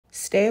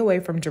Stay away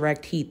from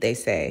direct heat, they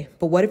say,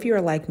 but what if you are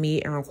like me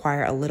and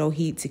require a little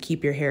heat to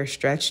keep your hair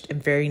stretched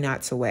and fairy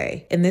knots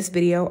away? In this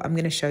video, I'm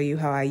going to show you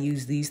how I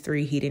use these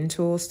 3 heating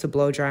tools to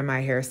blow dry my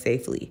hair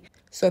safely.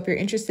 So if you're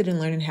interested in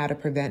learning how to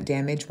prevent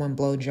damage when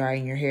blow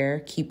drying your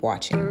hair, keep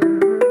watching.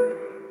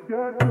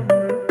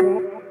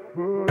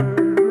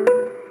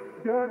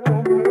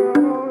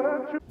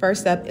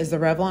 First up is the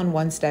Revlon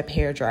one-step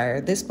hair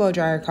dryer. This blow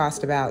dryer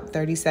costs about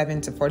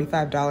 $37 to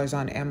 $45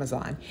 on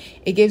Amazon.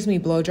 It gives me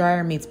blow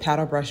dryer meets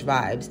paddle brush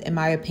vibes. In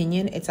my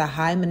opinion, it's a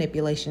high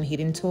manipulation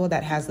heating tool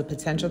that has the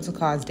potential to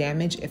cause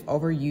damage if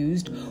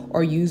overused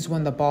or used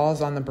when the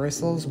balls on the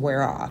bristles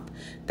wear off.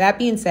 That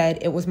being said,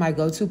 it was my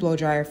go-to blow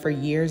dryer for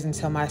years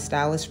until my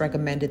stylist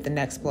recommended the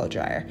next blow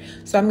dryer.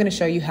 So I'm going to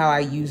show you how I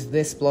use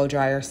this blow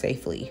dryer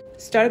safely.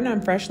 Starting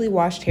on freshly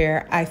washed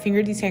hair, I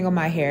finger detangle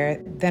my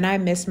hair, then I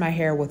mist my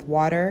hair with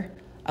water,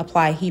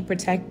 apply heat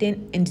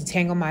protectant, and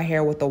detangle my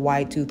hair with a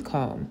wide tooth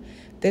comb.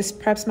 This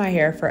preps my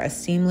hair for a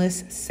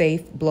seamless,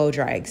 safe blow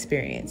dry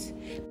experience.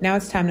 Now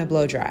it's time to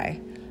blow dry.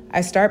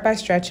 I start by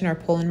stretching or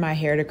pulling my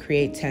hair to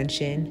create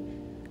tension.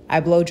 I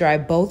blow dry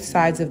both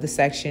sides of the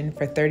section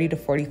for 30 to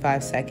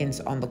 45 seconds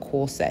on the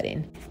cool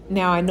setting.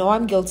 Now I know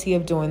I'm guilty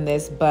of doing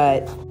this,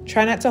 but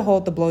try not to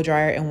hold the blow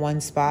dryer in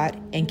one spot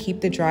and keep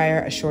the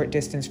dryer a short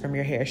distance from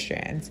your hair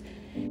strands.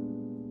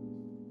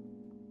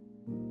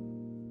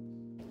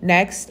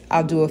 Next,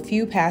 I'll do a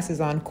few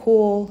passes on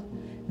cool,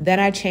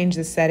 then I change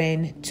the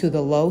setting to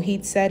the low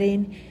heat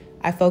setting.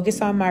 I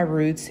focus on my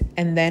roots,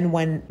 and then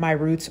when my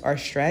roots are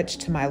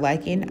stretched to my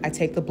liking, I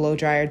take the blow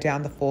dryer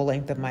down the full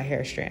length of my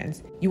hair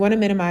strands. You want to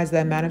minimize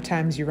the amount of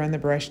times you run the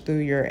brush through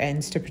your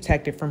ends to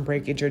protect it from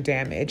breakage or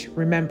damage.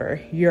 Remember,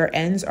 your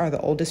ends are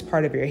the oldest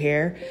part of your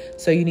hair,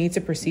 so you need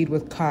to proceed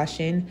with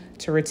caution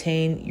to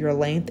retain your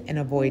length and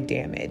avoid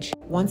damage.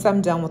 Once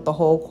I'm done with the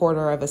whole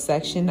quarter of a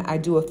section, I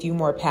do a few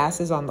more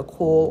passes on the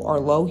cool or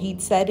low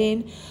heat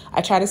setting.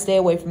 I try to stay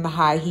away from the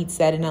high heat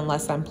setting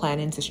unless I'm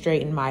planning to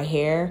straighten my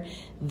hair.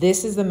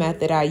 This is the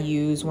method I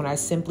use when I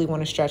simply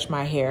want to stretch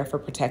my hair for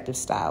protective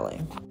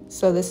styling.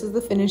 So this is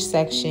the finished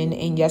section,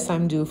 and yes,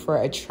 I'm due for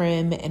a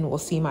trim and we'll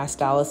see my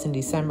stylist in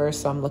December,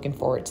 so I'm looking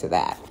forward to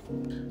that.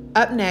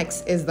 Up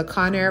next is the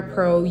Conair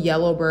Pro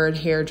Yellowbird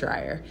hair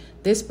dryer.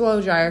 This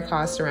blow dryer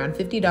costs around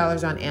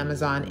 $50 on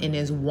Amazon and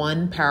is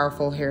one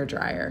powerful hair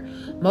dryer.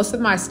 Most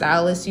of my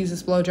stylists use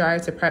this blow dryer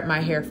to prep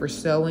my hair for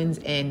sew-ins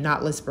and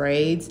knotless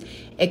braids.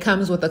 It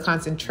comes with a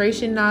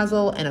concentration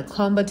nozzle and a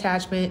comb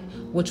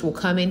attachment, which will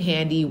come in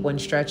handy when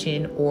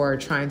stretching or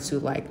trying to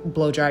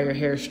blow dry your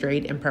hair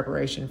straight in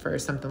preparation for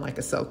something like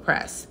a silk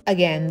press.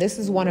 Again, this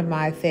is one of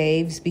my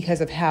faves because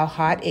of how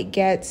hot it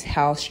gets,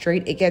 how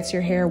straight it gets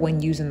your hair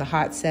when using the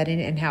hot setting,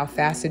 and how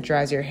fast it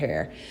dries your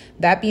hair.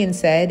 That being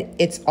said,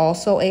 it's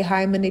also a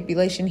high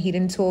manipulation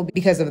heating tool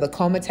because of the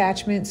comb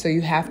attachment, so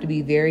you have to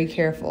be very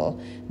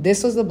careful.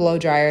 This was the blow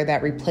dryer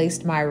that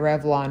replaced my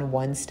Revlon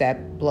one-step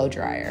blow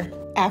dryer.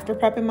 After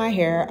prepping my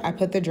hair, I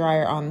put the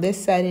dryer on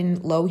this setting,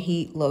 low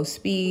heat, low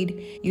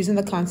speed. Using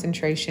the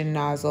concentration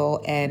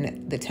nozzle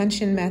and the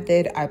tension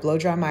method, I blow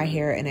dry my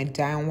hair in a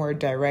downward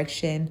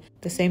direction,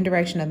 the same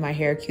direction of my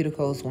hair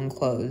cuticles when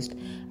closed.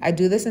 I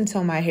do this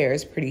until my hair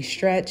is pretty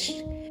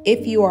stretched.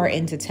 If you are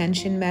into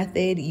tension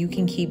method, you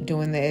can keep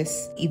doing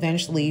this,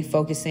 eventually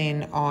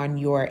focusing on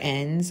your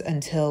ends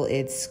until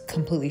it's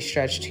completely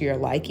stretched to your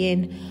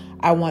liking.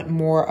 I want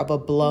more of a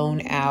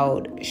blown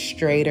out,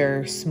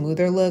 straighter,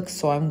 smoother look,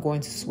 so I'm going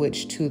to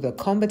switch to the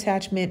comb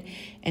attachment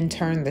and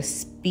turn the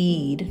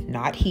speed,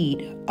 not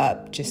heat,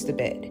 up just a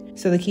bit.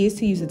 So the key is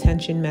to use the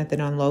tension method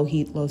on low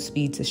heat, low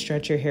speed to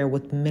stretch your hair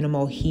with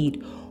minimal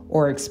heat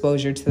or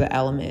exposure to the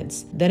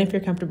elements. Then if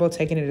you're comfortable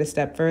taking it a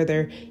step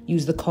further,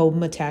 use the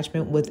comb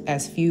attachment with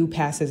as few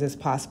passes as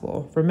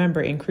possible.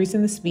 Remember,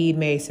 increasing the speed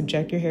may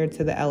subject your hair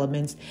to the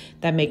elements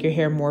that make your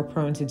hair more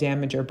prone to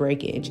damage or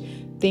breakage.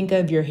 Think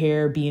of your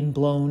hair being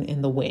blown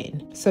in the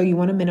wind. So you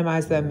want to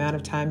minimize the amount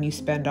of time you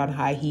spend on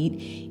high heat,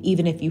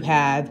 even if you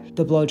have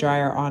the blow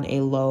dryer on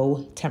a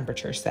low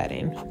temperature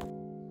setting.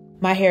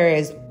 My hair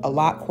is a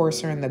lot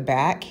coarser in the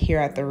back here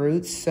at the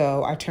roots,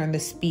 so I turn the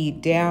speed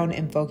down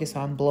and focus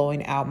on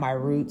blowing out my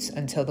roots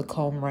until the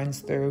comb runs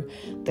through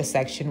the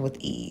section with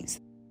ease.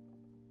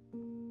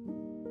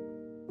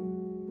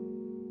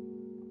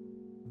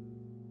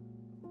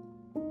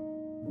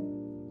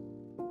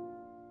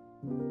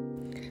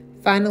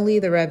 Finally,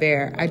 the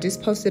RevAir. I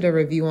just posted a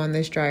review on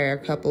this dryer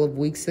a couple of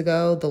weeks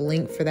ago. The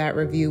link for that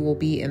review will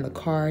be in the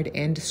card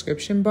and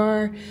description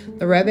bar.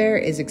 The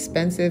RevAir is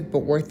expensive but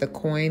worth the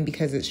coin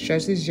because it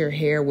stretches your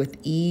hair with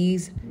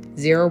ease,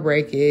 zero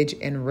breakage,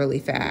 and really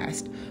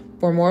fast.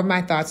 For more of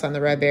my thoughts on the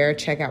RevAir,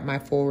 check out my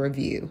full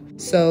review.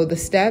 So the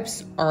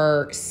steps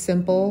are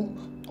simple.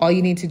 All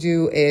you need to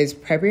do is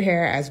prep your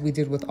hair as we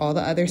did with all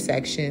the other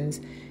sections.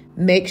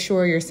 Make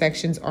sure your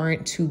sections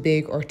aren't too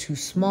big or too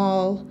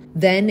small.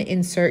 Then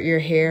insert your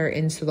hair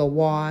into the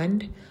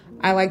wand.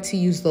 I like to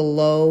use the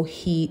low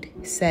heat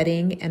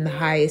setting and the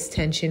highest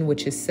tension,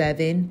 which is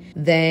 7.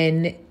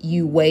 Then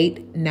you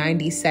wait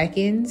 90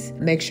 seconds.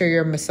 Make sure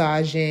you're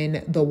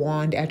massaging the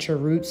wand at your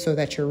roots so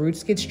that your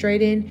roots get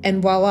straightened.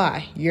 And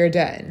voila, you're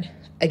done.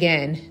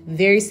 Again,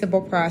 very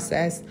simple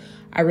process.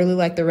 I really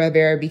like the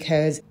RevAir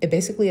because it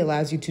basically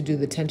allows you to do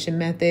the tension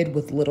method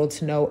with little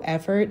to no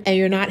effort, and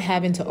you're not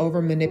having to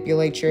over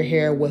manipulate your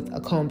hair with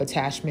a comb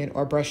attachment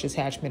or brush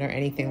attachment or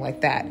anything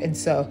like that. And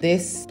so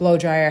this blow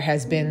dryer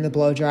has been the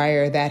blow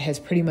dryer that has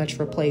pretty much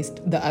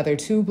replaced the other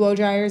 2 blow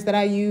dryers that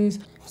I use.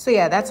 So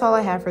yeah, that's all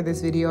I have for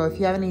this video. If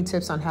you have any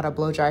tips on how to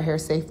blow dry hair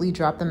safely,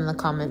 drop them in the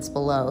comments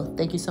below.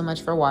 Thank you so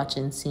much for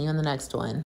watching. See you in the next one.